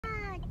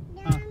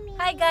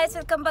Hi guys,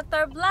 welcome back to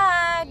our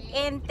vlog,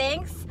 and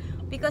thanks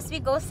because we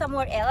go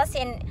somewhere else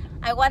and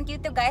I want you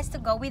to guys to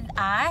go with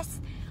us.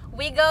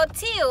 We go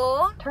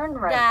to Turn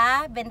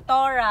right. the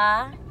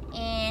Ventura,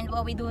 and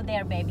what we do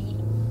there, baby?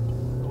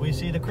 We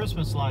see the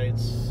Christmas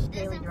lights.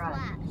 There we drive.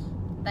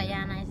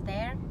 Diana is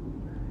there.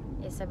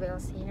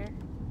 Isabel's here.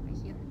 Right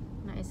here.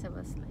 No,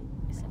 Isabel's feet.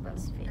 That's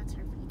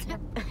her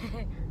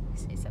feet.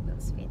 It's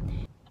Isabel's feet.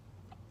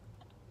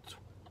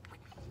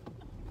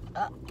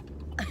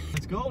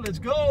 Let's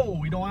go.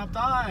 We don't have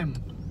time.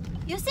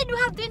 You said we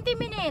have 20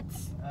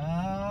 minutes.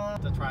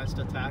 That tries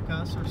to attack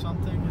us or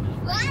something. It is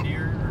What?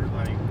 reindeer or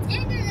like.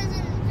 Santa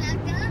doesn't attack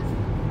us.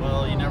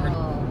 Well, you never.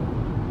 Oh.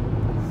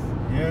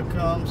 Here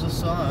comes the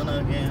sun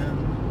again,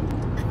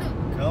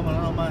 coming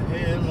on my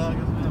head like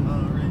a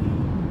memory.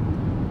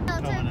 No,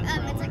 Coming in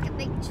it's like a trailer.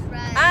 big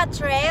trail. Ah,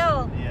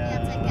 trail. Yeah,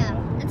 it's like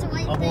it's a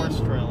white a thing. horse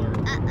trailer.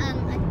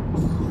 Like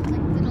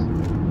little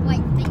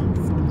white things,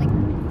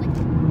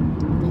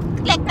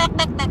 Click, click,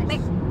 click, click,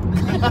 click.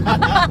 I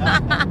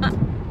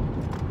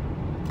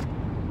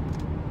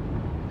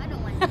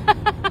don't want it.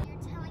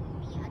 You're telling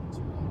me a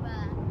tuba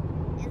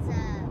is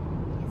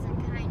a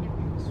kind of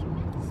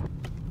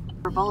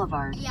instrument?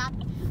 Boulevard. Yeah.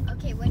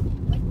 Okay. What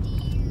do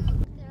you?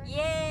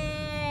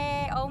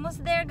 Yay!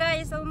 Almost there,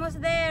 guys. Almost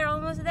there.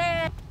 Almost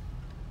there.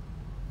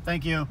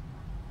 Thank you.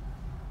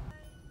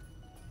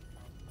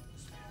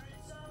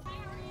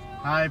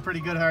 Hi, pretty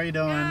good. How are you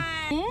doing?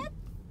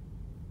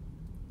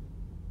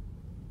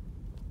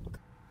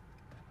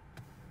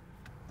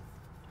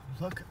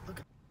 Look.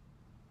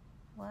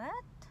 What?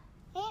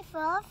 Hey,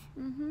 Fluff.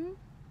 Mm-hmm.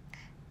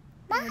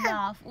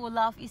 Mom.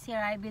 Olaf is here,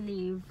 I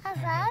believe.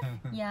 Fluff.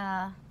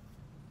 Yeah.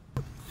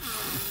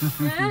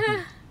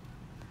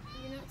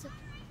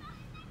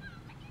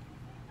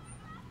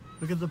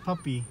 Look at the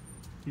puppy.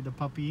 See the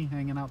puppy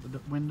hanging out the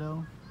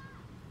window?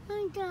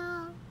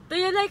 Do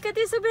you like it,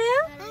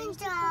 Isabel?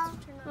 Angel.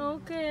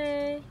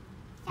 Okay.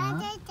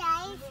 Huh?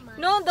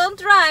 No, don't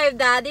drive,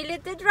 Daddy.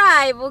 Let it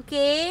drive,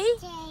 okay?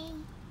 Okay.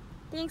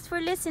 Thanks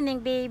for listening,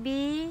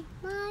 baby.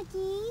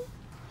 Maggie.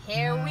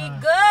 Here we Yeah.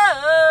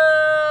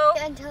 go.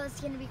 Until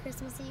it's gonna be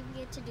Christmas Eve, we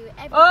get to do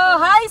everything. Oh,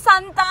 hi,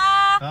 Santa.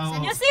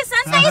 Oh. You see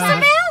Santa,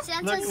 Isabel?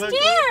 Santa's Look.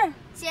 Here.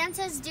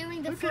 Santa's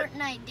doing the Look at-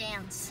 Fortnite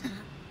dance.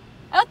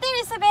 Out there,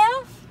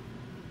 Isabel.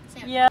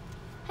 Santa. Yeah.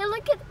 Hey,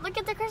 look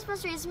at the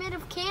Christmas tree. It's made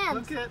of cans.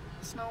 Look at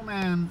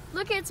Snowman.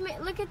 Look at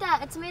that.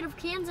 It's made of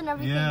cans and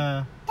everything.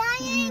 Yeah.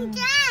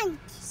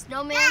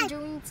 Snowman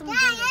doing some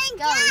dance.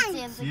 Go,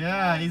 Santa.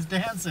 Yeah, he's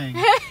dancing.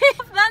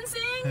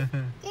 Dancing.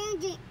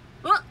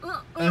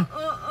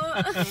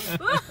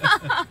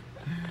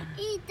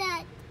 Eat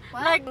that.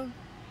 Like,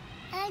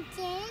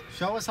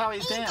 Show us how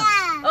he's dancing.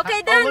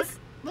 okay, Oh, dance.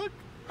 look.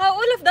 How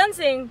Olaf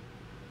dancing?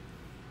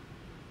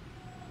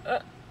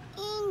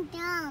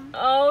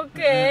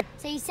 Okay.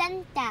 Say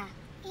Santa.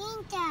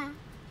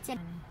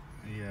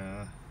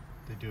 Yeah,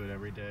 they do it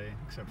every day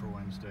except for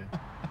Wednesday.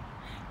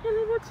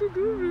 Hello, what you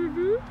do,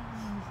 baby?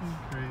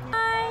 Crazy.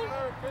 Hi.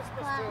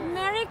 Merry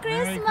Merry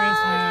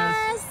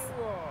Christmas.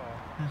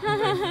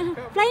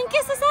 Flying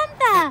kiss to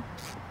Santa.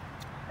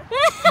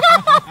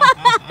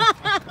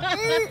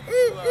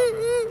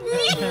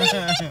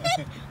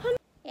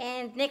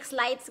 And next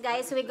lights,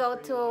 guys, we go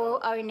to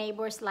our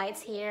neighbor's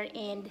lights here,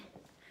 and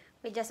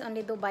we just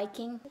only do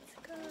biking.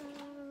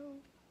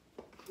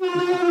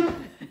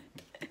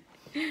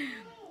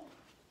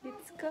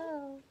 Let's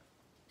go.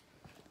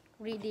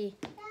 Ready?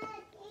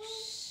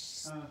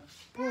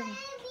 Boom.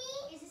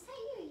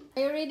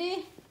 Are you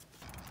ready?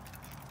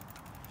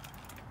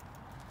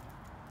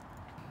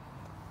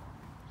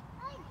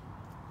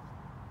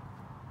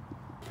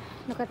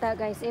 Look at that,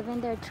 guys. Even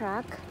their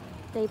truck,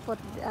 they put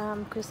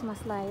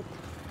Christmas light.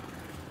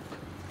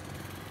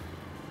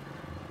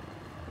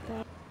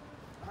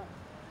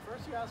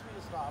 First you asked me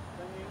to stop,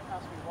 then you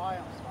asked me why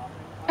I'm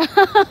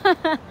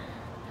stopping.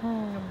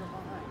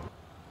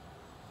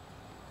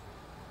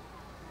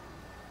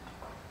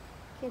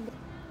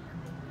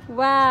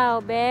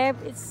 Wow, babe,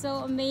 it's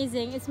so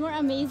amazing. It's more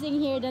amazing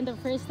here than the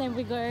first time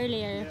we go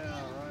earlier.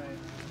 Yeah,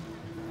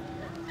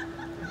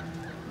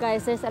 right.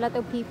 Guys, there's a lot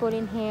of people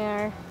in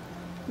here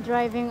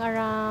driving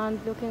around,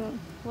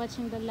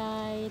 watching the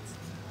lights.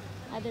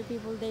 Other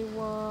people, they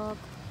walk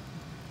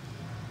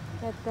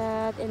like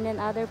that, and then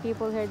other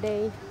people here,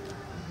 they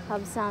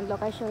have sound.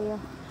 Look, I show you.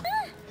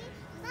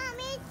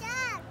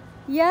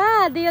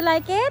 Yeah, do you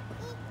like it?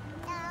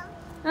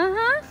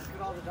 Uh-huh. Look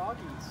at all the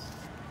doggies.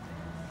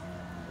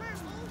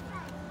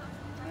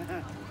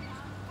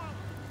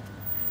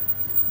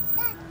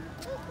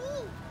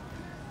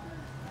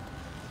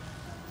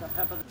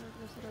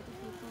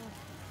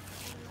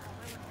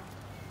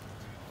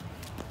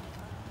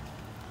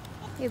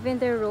 Even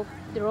the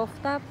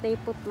rooftop, they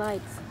put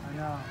lights. I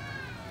know.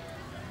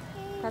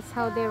 That's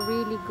how they're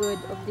really good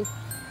of this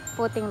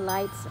putting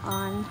lights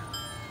on. Look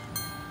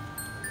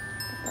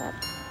at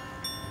that.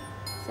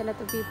 It's a lot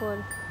of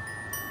people.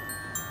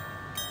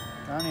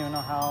 I don't even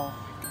know how.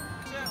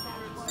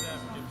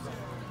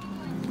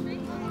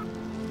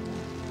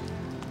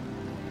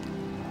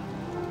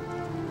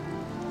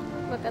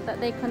 Look at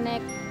that, they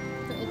connect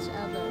to each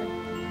other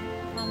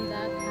from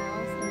that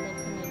house and they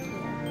connect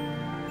here.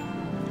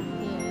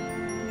 Here.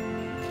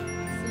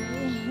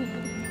 See?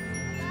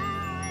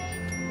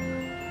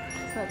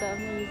 Isn't that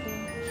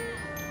amazing?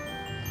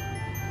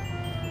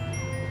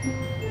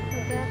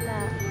 Look at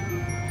that.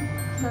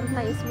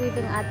 Santa is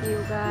waving at you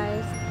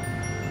guys.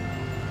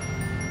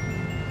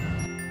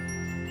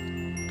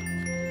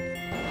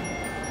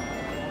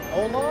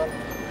 Olaf,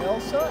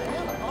 Elsa,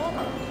 and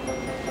Anna.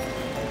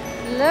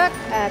 Look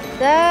at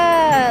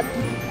that.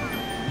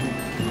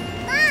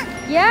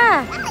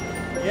 Yeah.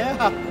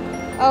 Yeah.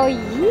 Oh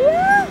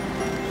yeah.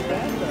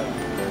 Santa.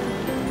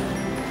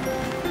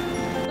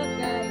 Look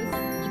guys.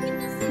 Look at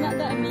this. Isn't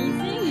that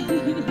amazing?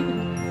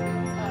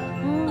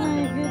 Oh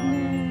my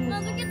goodness. No,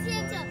 look at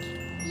Santa.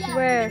 Yeah,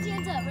 Where? look at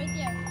Santa right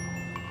there.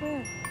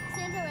 Where?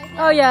 Santa right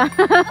there. Oh yeah.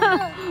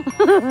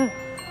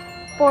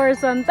 Poor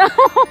Santa.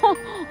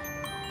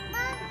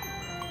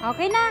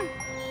 Okay na.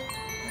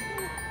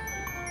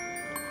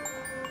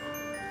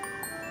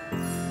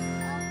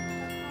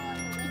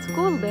 It's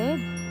cool, babe.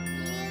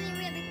 Really,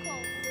 really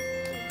cold.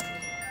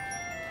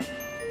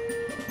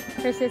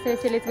 Her sister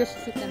said, let's go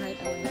sit the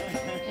night out.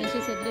 And she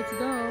said, let's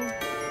go.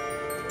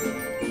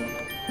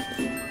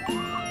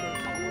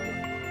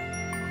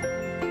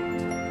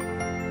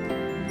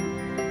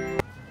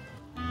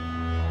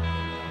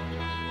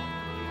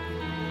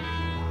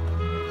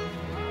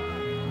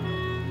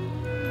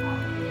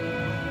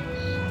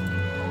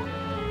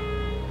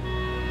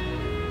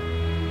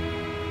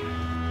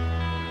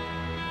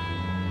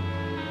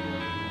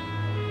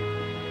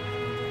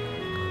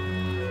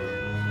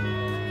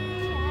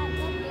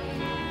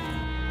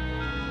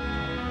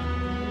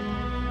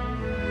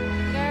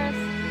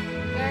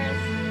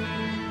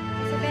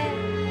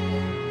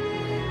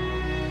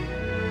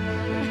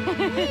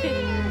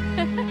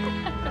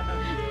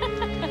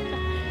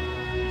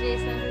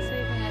 Jason is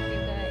waving at you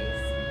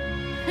guys.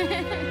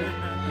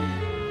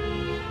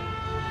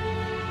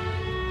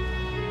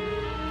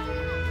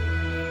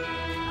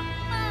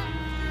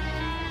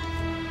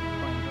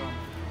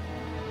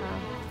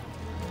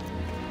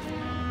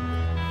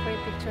 For a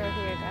picture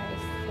here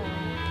guys. So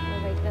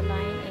we'll write the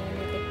line and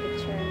we take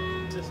picture.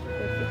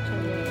 For a picture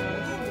here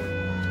guys.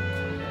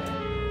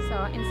 So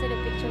instead of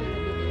picture with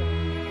the video.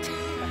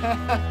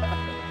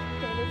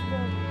 Okay, let's go.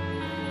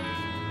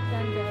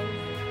 Done guys.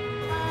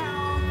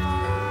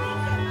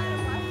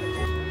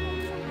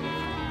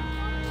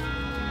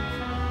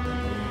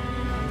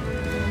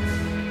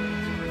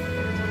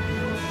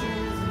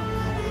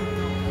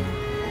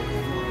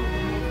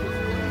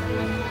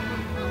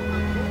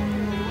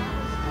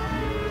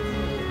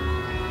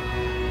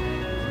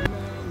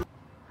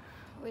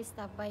 We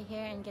stop by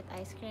here and get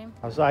ice cream.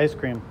 How's the ice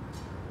cream?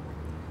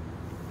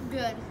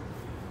 Good.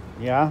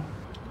 Yeah?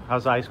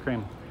 How's the ice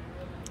cream?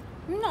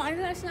 No,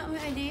 that's not my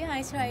idea.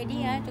 It's her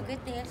idea to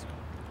get this.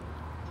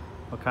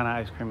 What kind of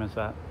ice cream is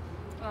that?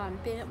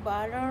 Peanut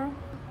butter.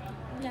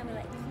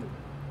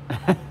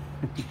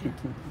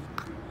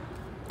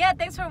 Yeah,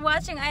 thanks for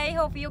watching. I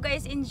hope you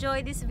guys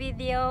enjoyed this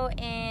video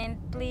and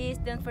please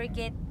don't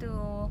forget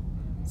to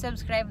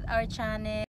subscribe our channel.